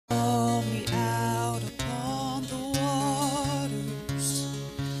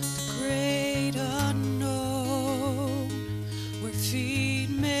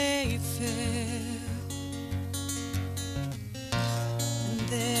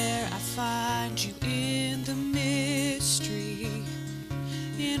find you in the mystery,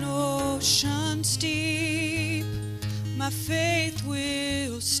 in oceans deep, my faith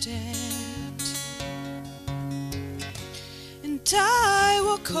will stand, and I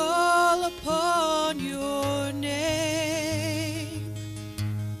will call upon your name.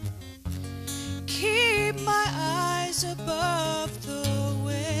 Keep my eyes above the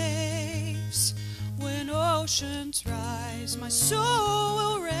waves. When oceans rise, my soul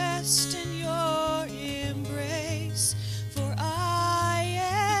will rest in your embrace, for I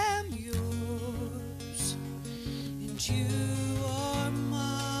am yours, and you are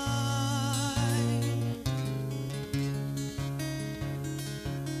mine.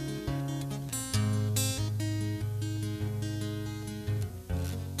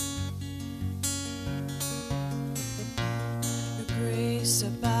 Your grace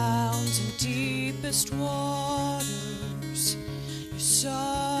abounds in deepest waters. Your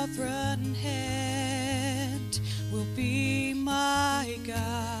sovereign hand will be my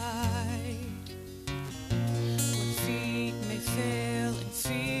guide. When feet may fail and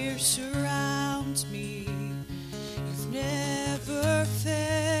fear surrounds me, you've never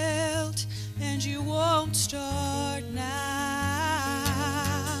failed, and you won't start now.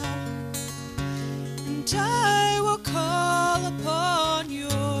 And I will call upon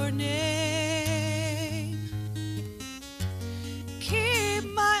your name. Keep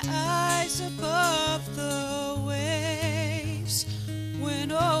my eyes above the waves.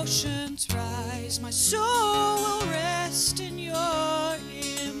 When oceans rise, my soul will rest in your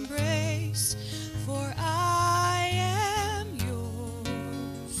embrace, for I am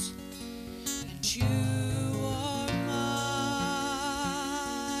yours, and you are mine.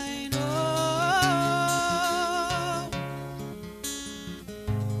 Oh,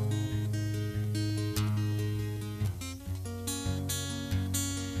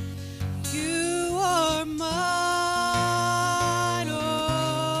 you are mine. Oh,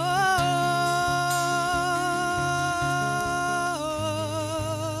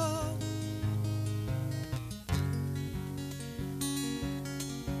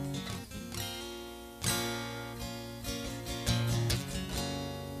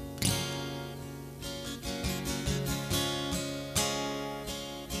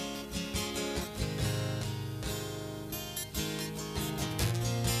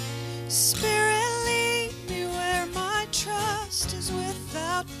 Spirit, lead me where my trust is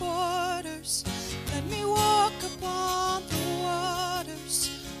without borders. Let me walk upon the waters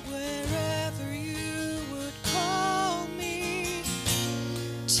wherever you would call me.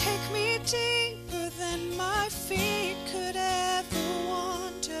 Take me deeper than my feet could ever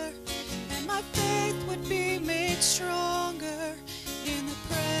wander, and my faith would be made stronger in the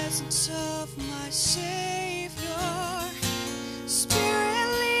presence of my Savior. Spirit,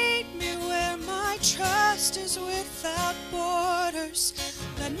 lead me where my trust is without borders.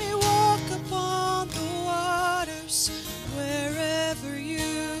 Let me walk upon the waters wherever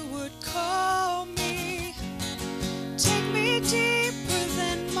you would call me. Take me deeper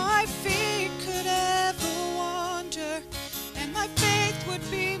than my feet could ever wander, and my faith would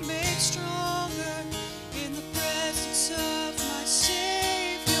be made stronger in the presence of my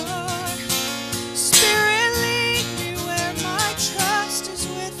Savior. Spirit, lead me where my trust is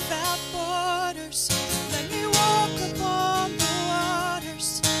without borders. Let me walk upon the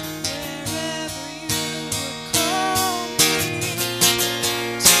waters wherever you would call me.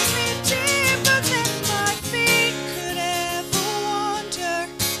 Take me deeper than my feet could ever wander,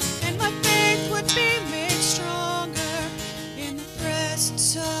 and my faith would be made stronger in the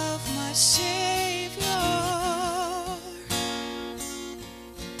presence of my Savior.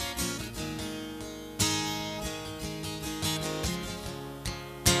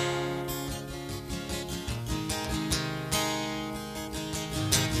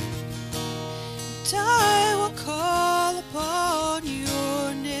 And I will call upon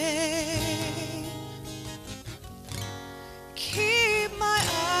your name. Keep my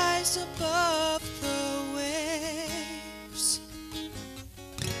eyes above the waves.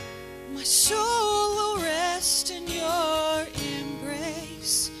 My soul will rest in your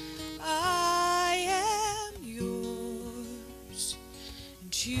embrace. I am yours,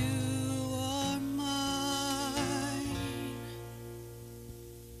 and you are mine.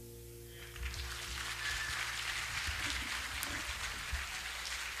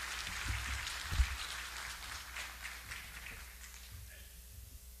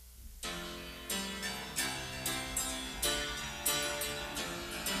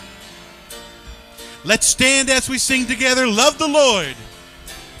 Let's stand as we sing together, Love the Lord.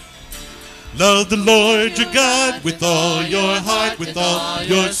 Love the Lord your God with all your heart, with all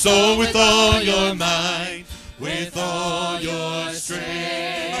your soul, with all your mind, with all your strength.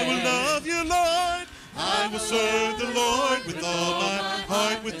 I will love you, Lord. I will serve the Lord with all my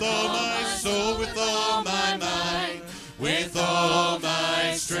heart, with all my soul, with all my mind, with all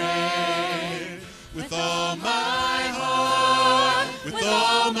my strength, with all my heart, with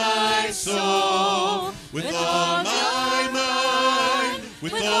all my soul, with all my mind,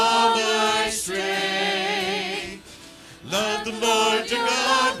 with all my strength. Love the Lord your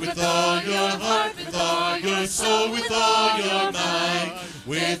God with all your heart, with all your soul, with all your mind,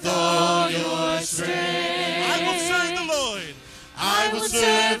 with all your strength. I will serve the Lord. I will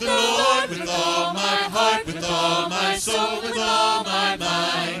serve the Lord with all my heart, with all my soul, with all my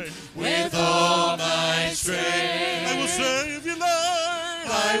mind, with all my strength. I will serve you, Lord.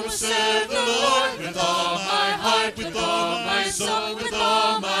 I will serve the Lord with all my heart, with all my soul, with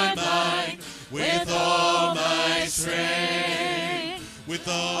all my mind, with all my strength, with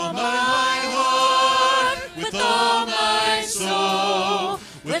all my heart, with all my soul,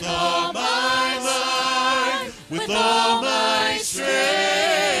 with all my mind, with all my strength.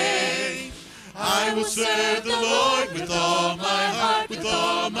 I will serve the Lord with all my heart, with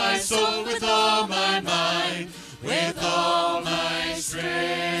all my soul, with all my mind, with all my strength.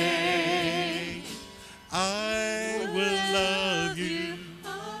 I will love you.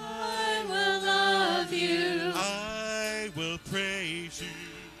 I will love you. I will praise you.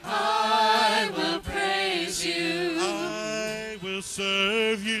 I will praise you. I will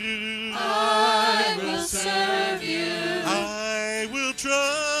serve you. I will serve you. I will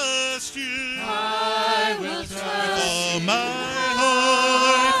trust you. I will trust With all my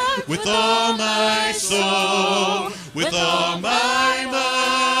heart, with all my soul, with all my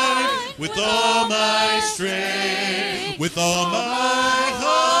mind, with all my strength, with all my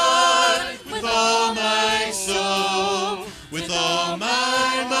heart, with all my soul, with all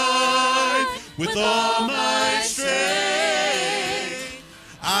my mind, with all my strength.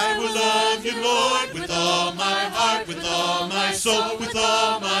 I will love you, Lord, with all my heart, with all my soul, with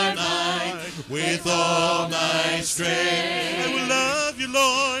all my mind, with all my strength. I will love you,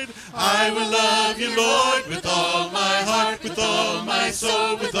 Lord. I will love you, Lord, with all my heart, with all my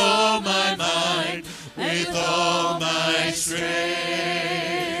soul, with all my mind, with all my strength.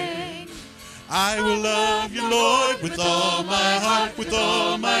 I will love you, Lord, with all my heart, with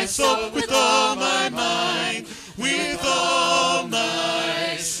all my soul, with all my mind, with all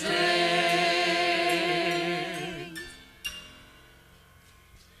my strength.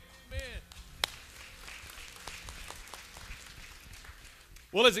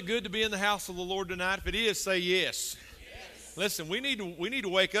 Well, is it good to be in the house of the Lord tonight? If it is, say yes. Listen, we need to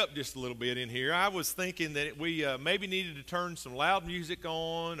wake up just a little bit in here. I was thinking that we maybe needed to turn some loud music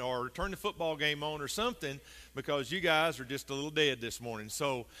on or turn the football game on or something because you guys are just a little dead this morning.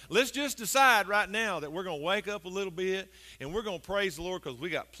 So let's just decide right now that we're going to wake up a little bit and we're going to praise the Lord because we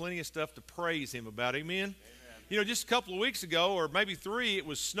got plenty of stuff to praise Him about. Amen? You know, just a couple of weeks ago, or maybe 3, it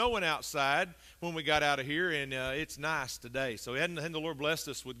was snowing outside when we got out of here, and it's nice today. So hadn't the Lord blessed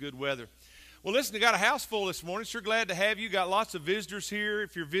us with good weather. Well, listen, we got a house full this morning. Sure glad to have you. Got lots of visitors here.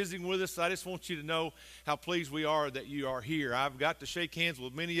 If you're visiting with us, I just want you to know how pleased we are that you are here. I've got to shake hands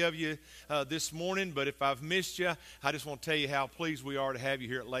with many of you this morning, but if I've missed you, I just want to tell you how pleased we are to have you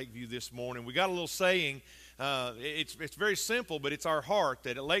here at Lakeview this morning. We got a little saying. It's very simple, but it's our heart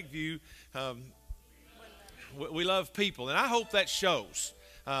that at Lakeview we love people, and I hope that shows.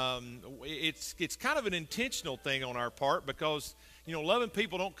 It's kind of an intentional thing on our part because, you know, loving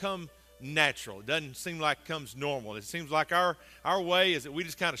people don't come natural. It doesn't seem like it comes normal. It seems like our way is that we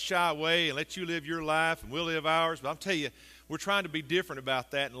just kind of shy away and let you live your life and we'll live ours. But I'll tell you, we're trying to be different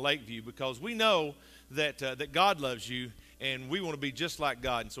about that in Lakeview because we know that God loves you and we want to be just like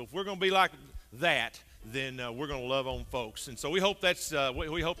God. And so if we're going to be like that, then we're going to love on folks. And so we hope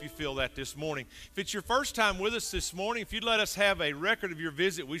we hope you feel that this morning. If it's your first time with us this morning, if you'd let us have a record of your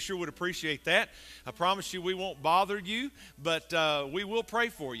visit, we sure would appreciate that. I promise you we won't bother you, but we will pray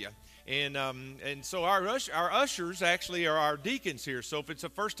for you. And so our ushers actually are our deacons here. So if it's a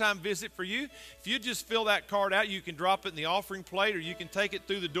first-time visit for you, if you just fill that card out, you can drop it in the offering plate or you can take it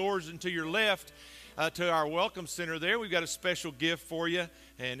through the doors and to your left to our welcome center there. We've got a special gift for you,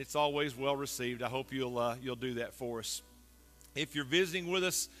 and it's always well received. I hope you'll do that for us. If you're visiting with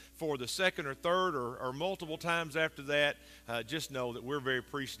us for the second or third or multiple times after that, just know that we're very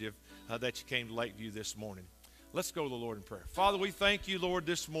appreciative that you came to Lakeview this morning. Let's go to the Lord in prayer. Father, we thank you, Lord,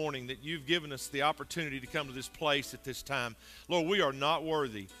 this morning that you've given us the opportunity to come to this place at this time. Lord, we are not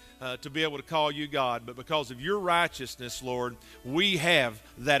worthy to be able to call you God, but because of your righteousness, Lord, we have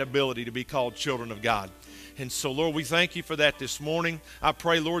that ability to be called children of God. And so, Lord, we thank you for that this morning. I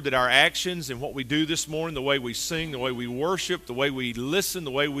pray, Lord, that our actions and what we do this morning, the way we sing, the way we worship, the way we listen,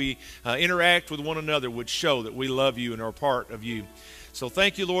 the way we interact with one another would show that we love you and are part of you. So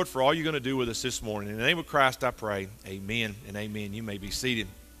thank you, Lord, for all you're going to do with us this morning. In the name of Christ, I pray. Amen and amen. You may be seated.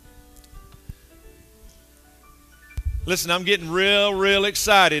 Listen, I'm getting real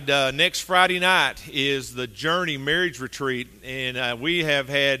excited. Next Friday night is the Journey Marriage Retreat, and we have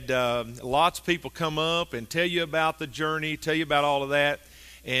had lots of people come up and tell you about the journey, tell you about all of that,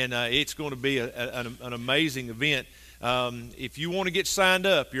 and it's going to be an amazing event. If you want to get signed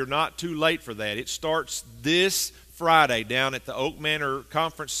up, you're not too late for that. It starts this Friday down at the Oak Manor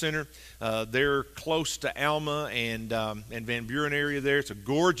Conference Center. They're close to Alma and Van Buren area there. It's a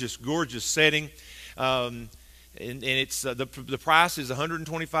gorgeous setting. And it's the price is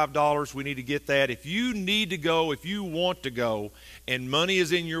 $125. We need to get that. If you need to go, if you want to go, and money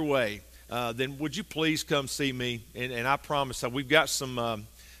is in your way, then would you please come see me? And I promise we've got some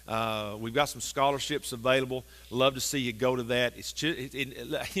scholarships available. Love to see you go to that. It's just,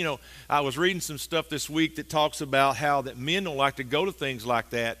 you know, I was reading some stuff this week that talks about how that men don't like to go to things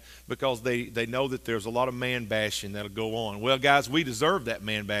like that because they know that there's a lot of man bashing that'll go on. Well, guys, we deserve that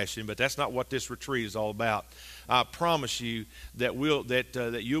man bashing, but that's not what this retreat is all about. I promise you that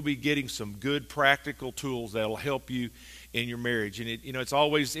that you'll be getting some good practical tools that'll help you in your marriage. And it's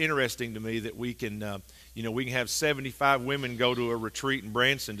always interesting to me that we can have 75 women go to a retreat in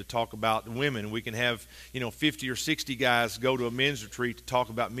Branson to talk about women. We can have 50 or 60 guys go to a men's retreat to talk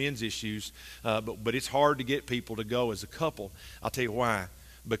about men's issues. But it's hard to get people to go as a couple. I'll tell you why.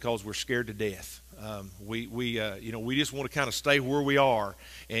 Because we're scared to death. We just want to kind of stay where we are,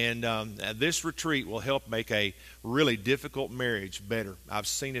 and this retreat will help make a really difficult marriage better. I've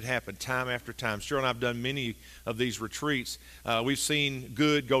seen it happen time after time. Cheryl and I've done many of these retreats. We've seen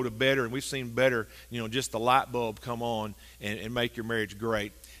good go to better, and we've seen better, just the light bulb come on and make your marriage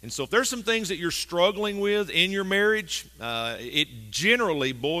great. And so if there's some things that you're struggling with in your marriage, it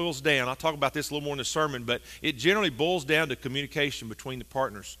generally boils down. I'll talk about this a little more in the sermon, but it generally boils down to communication between the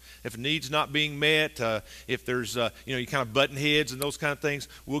partners. If a need's not being met, if there's, you kind of button heads and those kind of things,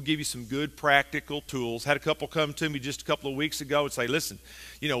 we'll give you some good practical tools. Had a couple come to me just a couple of weeks ago and say, listen,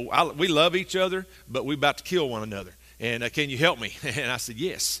 we love each other, but we're about to kill one another. And can you help me? And I said,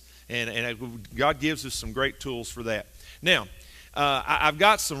 yes. And God gives us some great tools for that. Now, I've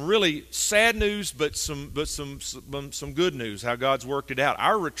got some really sad news, but some good news, how God's worked it out.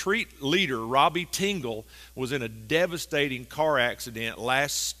 Our retreat leader, Robbie Tingle, was in a devastating car accident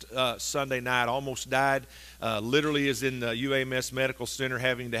last Sunday night, almost died, literally is in the UAMS Medical Center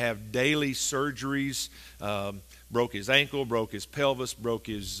having to have daily surgeries, broke his ankle, broke his pelvis, broke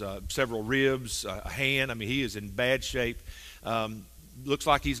his several ribs, a hand. I mean, he is in bad shape. Looks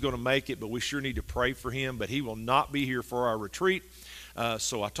like he's going to make it, but we sure need to pray for him. But he will not be here for our retreat.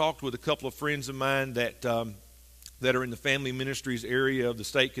 So I talked with a couple of friends of mine that are in the family ministries area of the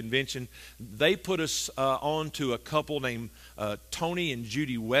state convention. They put us on to a couple named Tony and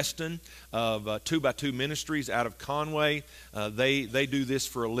Judy Weston of 2x2 Ministries out of Conway. They do this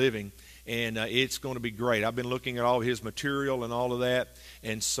for a living. And it's going to be great. I've been looking at all his material and all of that.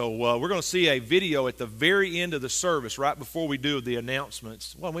 And so we're going to see a video at the very end of the service, right before we do the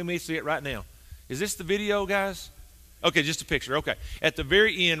announcements. Well, we may see it right now. Is this the video, guys? Okay, just a picture. Okay. At the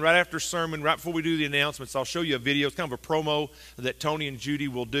very end, right after sermon, right before we do the announcements, I'll show you a video. It's kind of a promo that Tony and Judy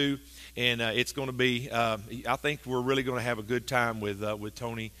will do. And it's going to be, I think we're really going to have a good time with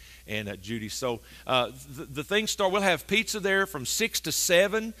Tony and Judy. So the things start, we'll have pizza there from 6 to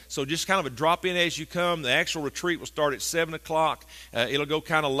 7. So just kind of a drop in as you come. The actual retreat will start at 7 o'clock. It'll go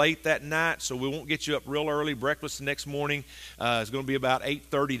kind of late that night, so we won't get you up real early. Breakfast the next morning is going to be about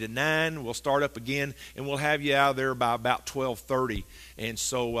 8:30 to 9. We'll start up again, and we'll have you out of there by about 12:30. And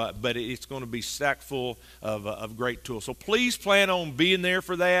so, but it's going to be stacked full of great tools. So please plan on being there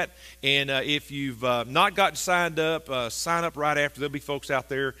for that. And if you've not gotten signed up, sign up right after. There'll be folks out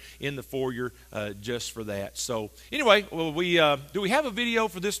there in the foyer just for that. So anyway, well, do we have a video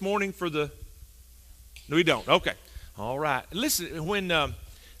for this morning for the? No, we don't. Okay. All right. Listen, when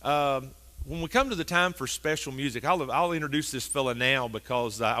we come to the time for special music, I'll introduce this fella now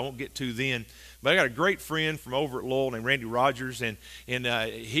because I won't get to then. But I got a great friend from over at Lowell named Randy Rogers, and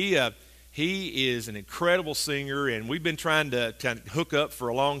he He is an incredible singer, and we've been trying to hook up for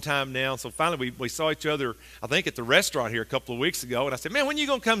a long time now. So finally we saw each other, I think, at the restaurant here a couple of weeks ago. And I said, man, when are you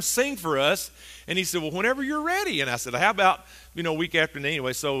going to come sing for us? And he said, well, whenever you're ready. And I said, how about, week afternoon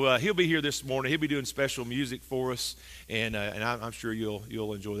anyway. So he'll be here this morning. He'll be doing special music for us, and I'm sure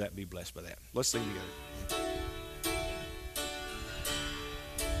you'll enjoy that and be blessed by that. Let's sing together.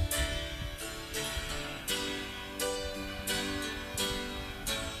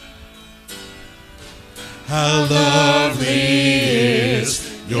 How lovely is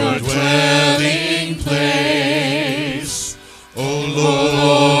your dwelling place, O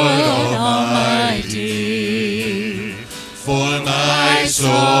Lord Almighty. For my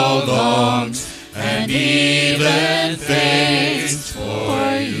soul longs and even faints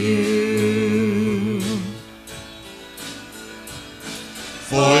for you.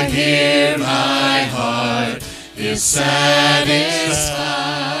 For here my heart is satisfied.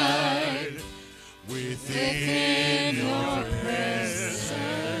 Within your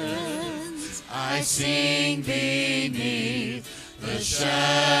presence, I sing beneath the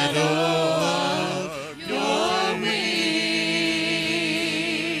shadow of your wings.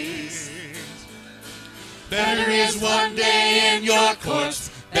 Better is one day in your courts,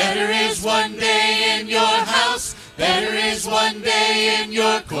 better is one day in your house, better is one day in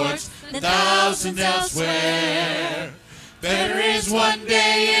your courts than thousands elsewhere. Better is one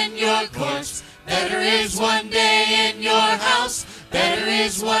day in your courts, better is one day in your house, better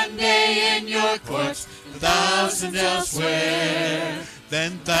is one day in your courts than thousands elsewhere,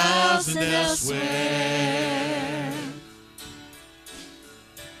 than thousands elsewhere.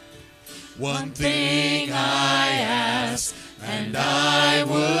 One thing I ask, and I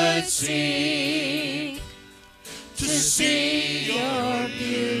would seek, to see your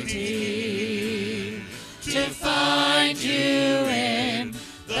beauty, to find you in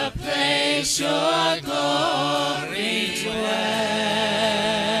the place your glory dwells.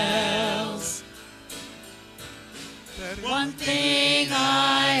 One thing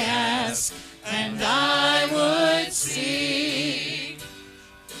I ask, and I would seek,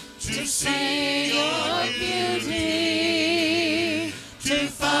 to see your beauty, to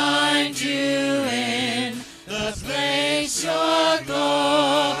find you in the place your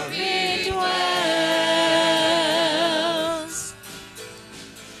glory dwells.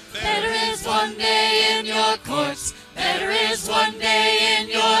 Better is one day in your courts, better is one day in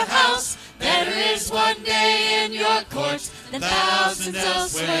your house, better is one day in your courts than thousands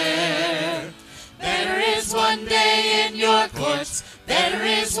elsewhere. Better is one day in your courts, better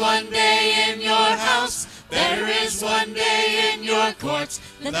is one day in your house, better is one day in your courts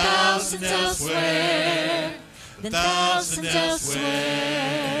than thousands elsewhere, than thousands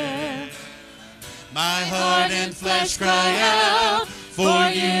elsewhere. My heart and flesh cry out for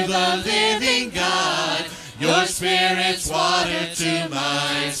you, the living God. Your Spirit's water to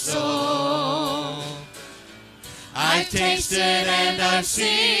my soul. I've tasted and I've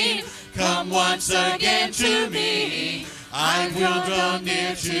seen. Come once again to me. I will draw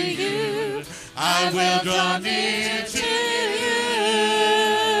near to you. I will draw near to you.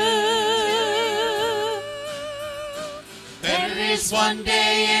 Better is one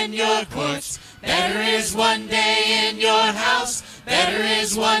day in your courts, better is one day in your house, better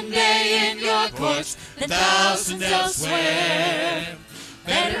is one day in your courts than thousands elsewhere.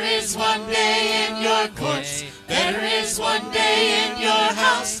 Better is one day in your courts, better is one day in your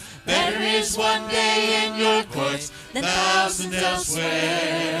house, better is one day in your courts than thousands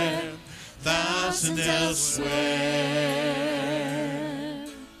elsewhere, thousands elsewhere.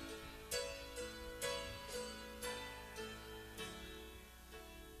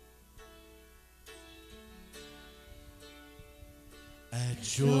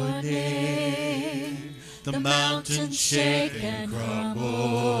 At your name, the mountains shake and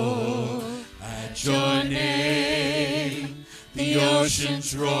crumble. At your name, the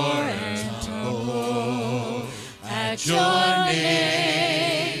oceans roar and tumble. At your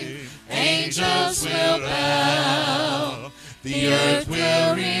name, angels will bow. The earth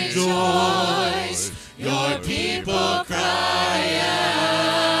will rejoice. Your people cry out.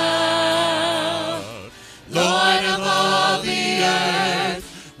 Lord of all the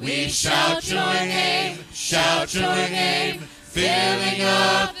earth, we shout your name, filling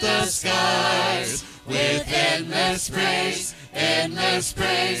up the skies with endless praise,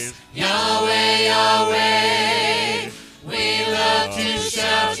 Yahweh, Yahweh. We love to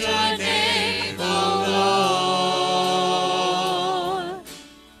shout your name, O Lord.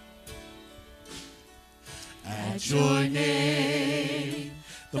 At your name,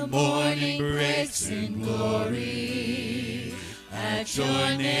 the morning breaks in glory. At At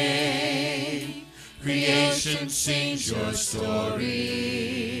your name, creation sings your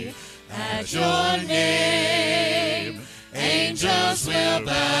story. At your name, angels will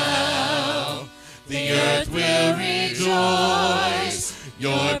bow. The earth will rejoice.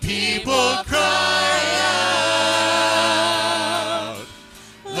 Your people cry out.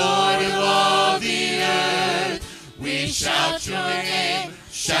 Lord of all the earth, we shout your name,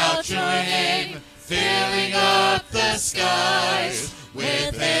 filling up the skies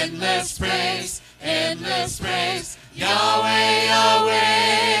with endless praise, Yahweh,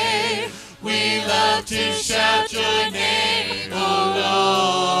 Yahweh. We love to shout your name, O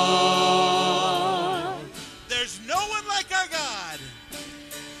Lord. There's no one like our God.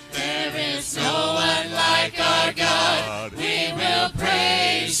 There is no one like our God. We will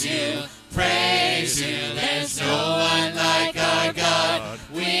praise you, praise you. There's no one like our God.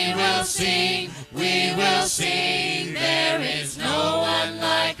 We will sing, we will sing. There is no one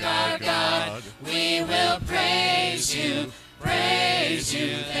like our God. We will praise you, praise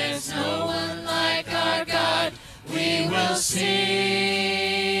you. There's no one like our God. We will sing.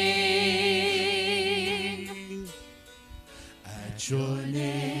 At your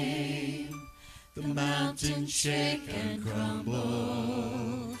name, the mountains shake and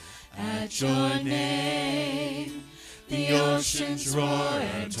crumble. At your name, the oceans roar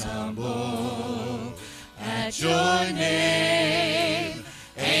and tumble. At your name,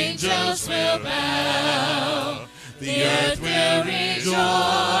 angels will bow. The earth will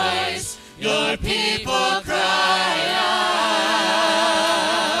rejoice. Your people cry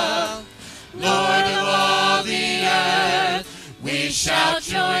out. Lord of all the earth, we shout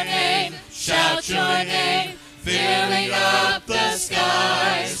your name, filling up the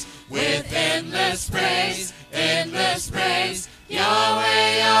skies with endless praise,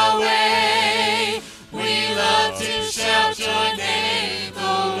 Yahweh, Yahweh. We love to shout your name, O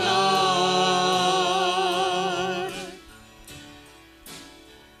Lord.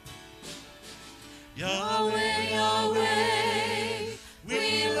 Yahweh, Yahweh.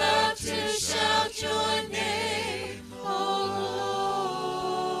 We love to shout your name, O Lord.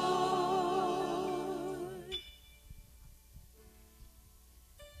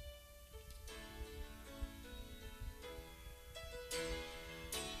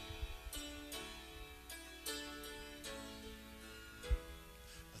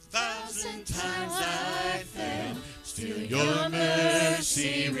 Thousand times I fail, still your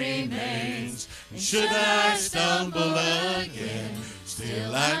mercy remains. And should I stumble again,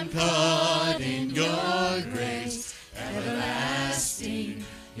 still I'm caught in your grace. Everlasting,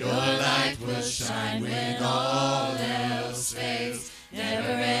 your light will shine when all else fades.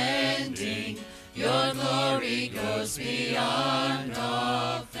 Never ending, your glory goes beyond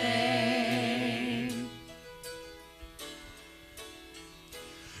all fame.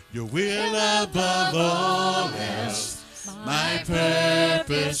 Your will above all else, my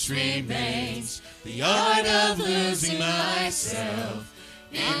purpose remains. The art of losing myself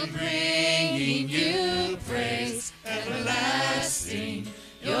in bringing you praise. Everlasting,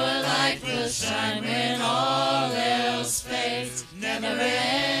 your light will shine when all else fades. Never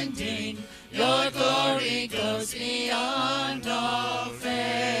ending, your glory goes beyond all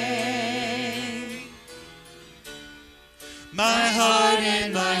fame. My heart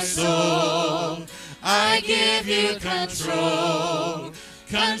and my soul, I give you control.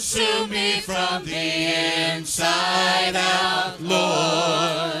 Consume me from the inside out,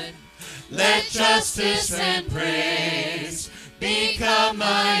 Lord. Let justice and praise become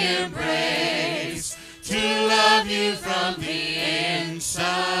my embrace. To love you from the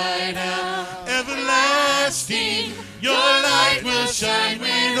inside out. Everlasting, your light will shine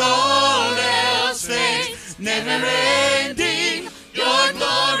when all else fades. Never ending, your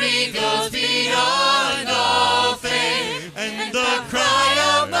glory goes beyond all fame. And the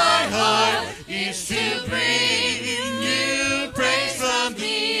cry of my heart is to bring you praise from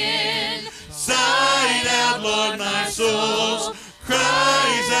the inside out. Lord, my soul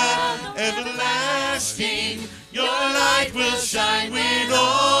cries out. Everlasting, your light will shine when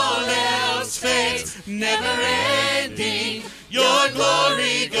all else fades. Never ending, your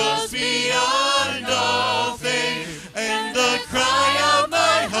glory goes beyond all fame. And the cry of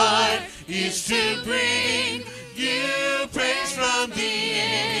my heart is to bring you praise from the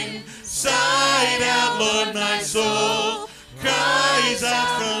inside out. Lord, my soul cries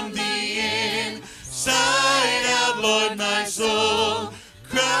out from the inside out. Lord, my soul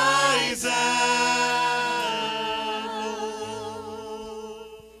cries out.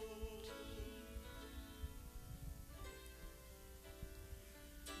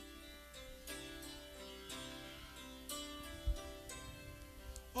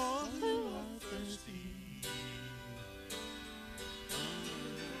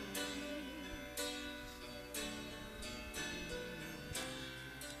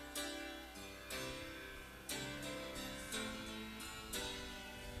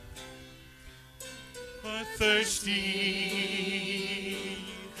 thirsty.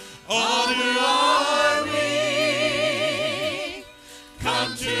 All who are weak,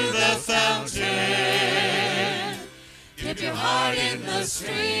 come to the fountain. Dip your heart in the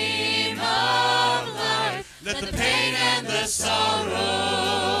stream of life. Let the pain and the sorrow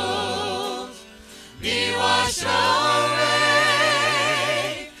be washed away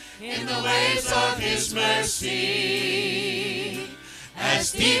in the waves of His mercy.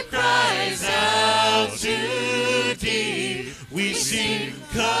 As deep cries out to deep, we sing,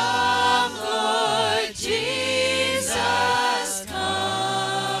 come, Lord Jesus, come.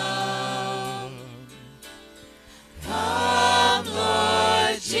 Come,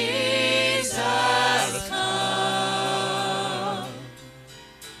 Lord Jesus, come.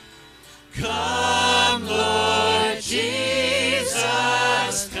 Come, Lord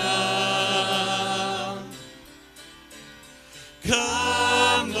Jesus, come.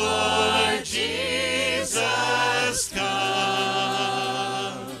 Come, Lord Jesus,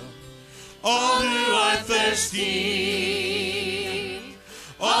 come. All who are thirsty,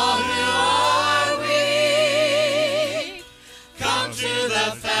 All who are weak, come to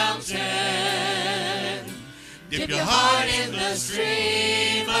the fountain. Dip your heart in the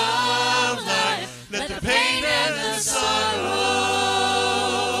stream of life. Let the pain and the sorrow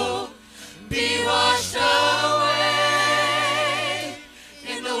be washed away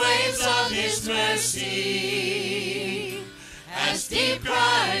in the waves of His mercy. As deep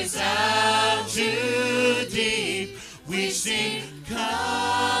cries out to deep, we sing,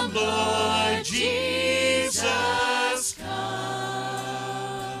 come, Lord Jesus,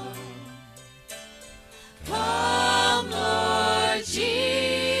 come. Come, Lord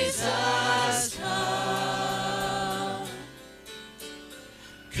Jesus, come.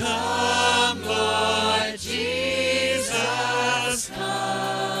 Come, Lord Jesus,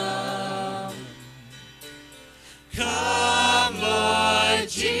 come. Come, Lord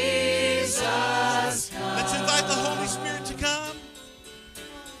Jesus, come. let's invite the Holy Spirit to come.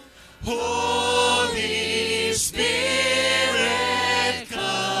 Holy Spirit,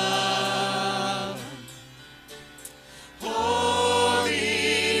 come.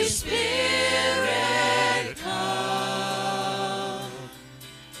 Holy Spirit, come.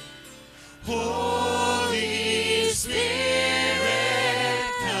 Holy Spirit,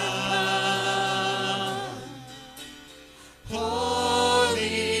 come.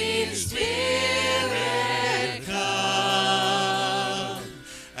 Holy Spirit, come.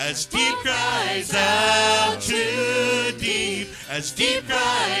 As deep cries out to deep, as deep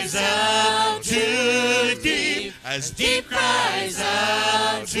cries out to deep, as deep cries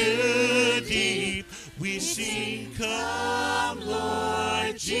out to deep, we sing, come,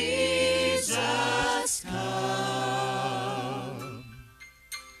 Lord Jesus, come.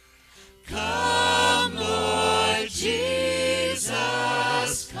 Come, Lord Jesus,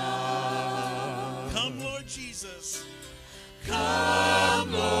 come. Come, Lord Jesus.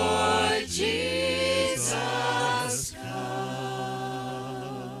 Come, Lord Jesus, come.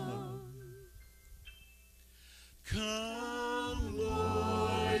 Come,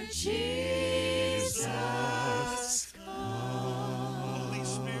 Lord Jesus, come. Holy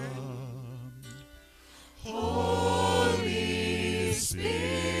Spirit. Holy Spirit,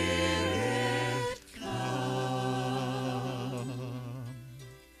 come.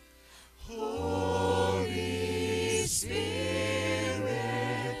 Holy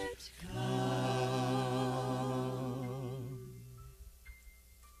Spirit, come.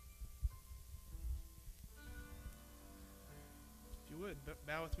 If you would,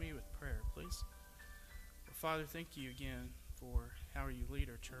 bow with me with prayer, please. Well, Father, thank you again for how you lead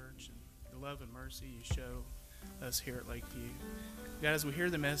our church and the love and mercy you show us here at Lakeview. God, as we hear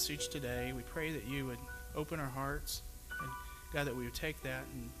the message today, we pray that you would open our hearts, and God, that we would take that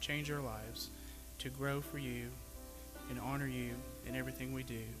and change our lives to grow for you and honor you in everything we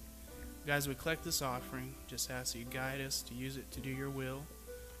do. God, as we collect this offering, just ask that you guide us to use it to do your will,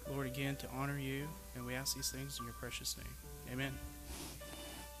 Lord, again, to honor you, and we ask these things in your precious name. Amen.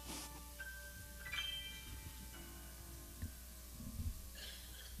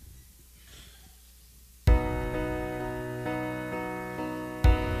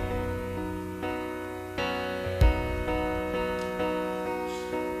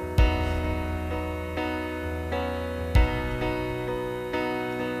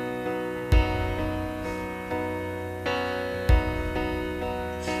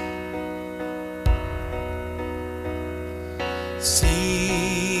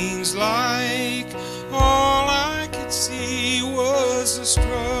 Seems like all I could see was a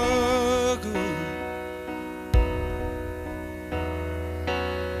struggle,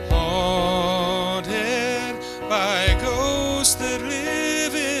 hard-headed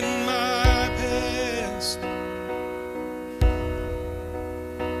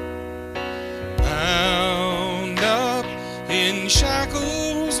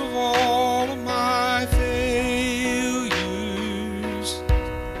shackles of all of my failures,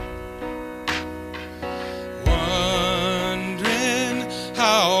 wondering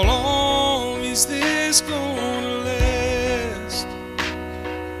how long is this gonna last.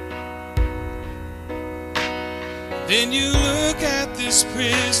 Then you look at this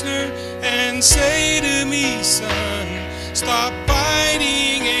prisoner and say to me, son, stop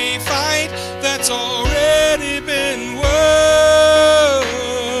fighting a fight that's already been won,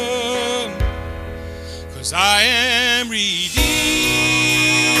 'cause I am redeemed.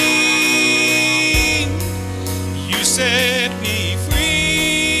 You set me free,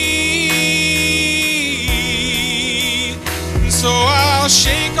 and so I'll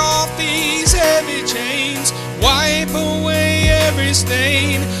shake off these heavy chains, wipe away every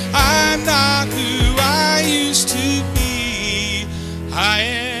stain. I'm not who I used to be. I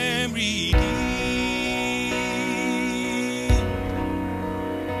am redeemed.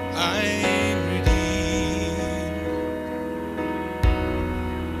 I am redeemed.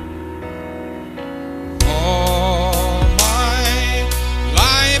 All my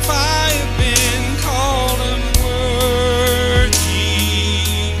life I have been called unworthy,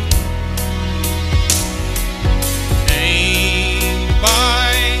 named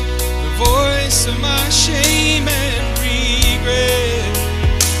by the voice of my shame and regret.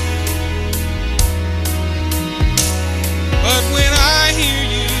 But when I hear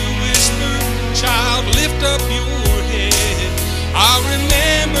you whisper, child, lift up your head, I'll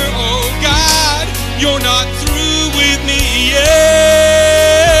remember, oh God, you're not through with me yet.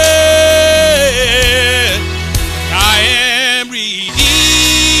 I am redeemed.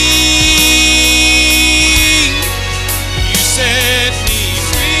 You set me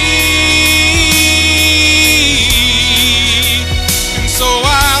free, and so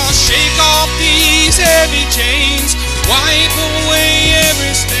I'll shake off these heavy chains, wipe away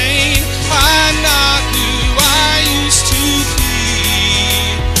every stain. I'm not who I used to be,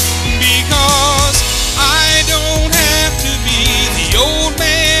 because I don't have to be the old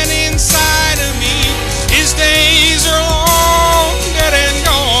man inside of me. His days are long dead and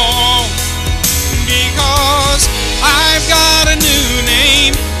gone, because I've got a new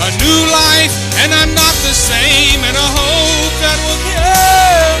name, a new life, and I'm not the same, and a hope that will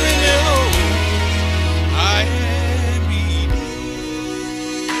carry me home. I am redeemed.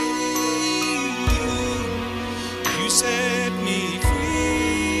 You set me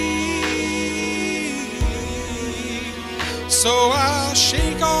free, so I'll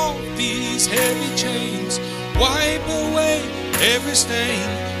shake off these heavy chains, wipe away every stain.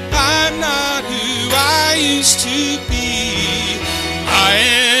 I'm not who I used to be. I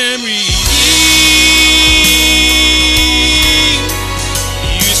am redeemed.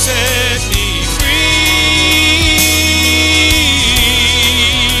 You set me free,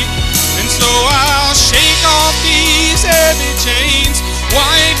 and so I'll shake off these heavy chains,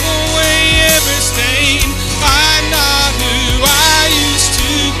 wipe away every stain. I'm not who I used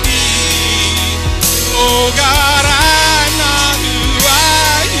to be. Oh God, I'm not who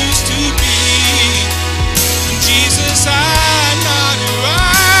I used to be. Jesus, I'm not who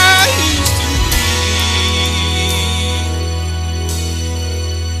I used to be.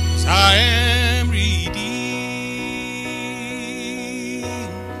 'Cause I am redeemed.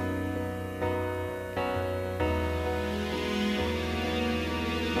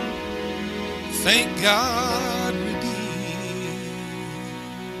 Thank God, redeemed.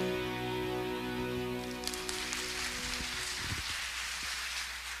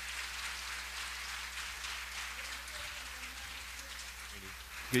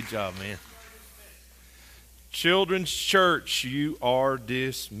 Good job, man. Children's Church, you are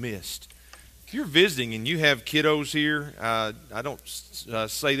dismissed. If you're visiting and you have kiddos here, I don't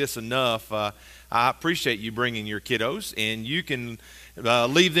say this enough. I appreciate you bringing your kiddos, and you can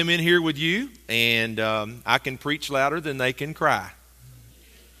leave them in here with you, and I can preach louder than they can cry.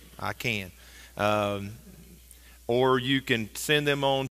 I can. Or you can send them on